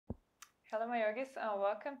Hello my yogis and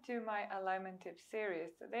welcome to my alignment tips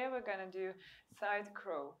series. Today we're gonna do side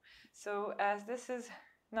crow. So as this is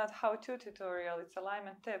not how-to tutorial, it's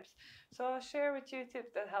alignment tips. So I'll share with you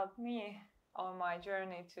tips that helped me on my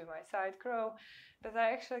journey to my side crow. That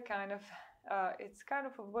I actually it's kind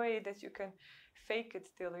of a way that you can fake it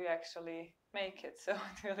till you actually make it. So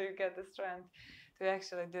till you get the strength to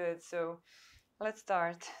actually do it. So let's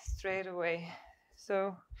start straight away.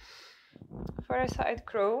 So for a side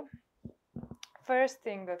crow, first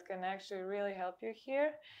thing that can actually really help you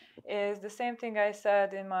here is the same thing I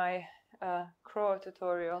said in my crow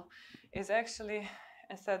tutorial, is actually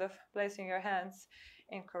instead of placing your hands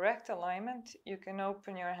in correct alignment, you can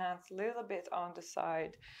open your hands a little bit on the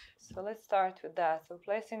side. So let's start with that. So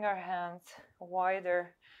placing our hands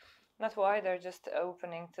wider, not wider, just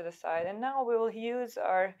opening to the side. And now we will use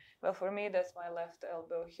our, well, for me that's my left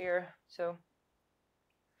elbow here. So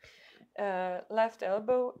left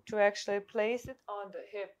elbow to actually place it on the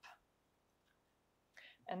hip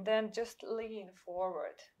and then just lean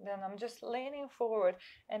forward. Then I'm just leaning forward,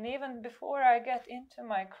 and even before I get into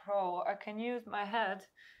my crow, I can use my head.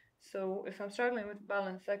 So if I'm struggling with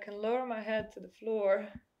balance, I can lower my head to the floor,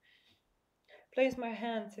 place my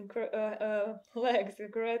hands in legs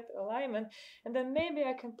in correct alignment, and then maybe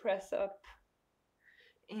I can press up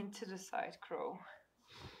into the side crow.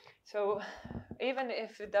 So even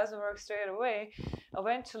if it doesn't work straight away,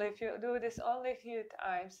 eventually if you do this only a few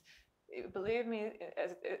times, believe me,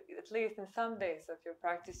 at least in some days of your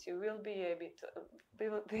practice, you will be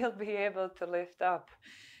able to lift up.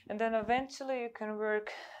 And then eventually you can work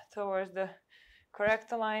towards the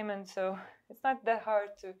correct alignment. So it's not that hard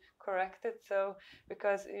to correct it, so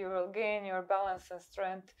because you will gain your balance and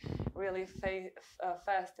strength really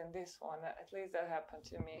fast in this one. At least that happened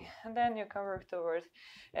to me. And then you can work towards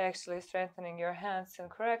actually strengthening your hands in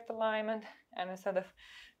correct alignment, and instead of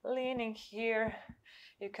leaning here,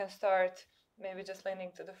 you can start maybe just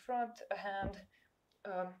leaning to the front a hand,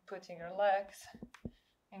 putting your legs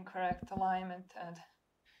in correct alignment and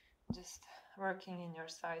just working in your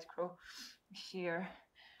side crow here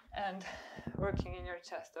and working in your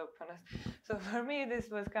chest openness. So for me this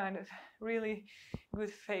was kind of really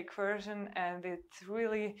good fake version, and it's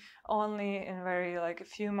really only in very like a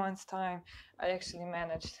few months time I actually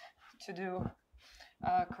managed to do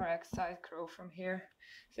a correct side crow from here.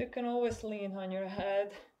 So you can always lean on your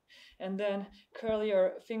head and then curl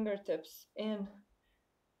your fingertips in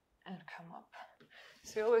and come up.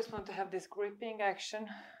 So you always want to have this gripping action.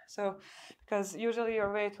 So because usually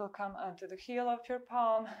your weight will come onto the heel of your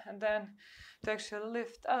palm, and then to actually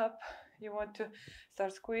lift up, you want to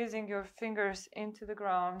start squeezing your fingers into the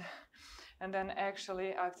ground and then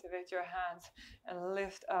actually activate your hands and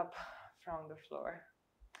lift up from the floor.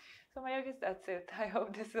 So my yogis, that's it. I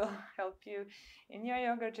hope this will help you in your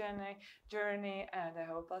yoga journey, and I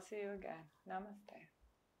hope I'll see you again. Namaste.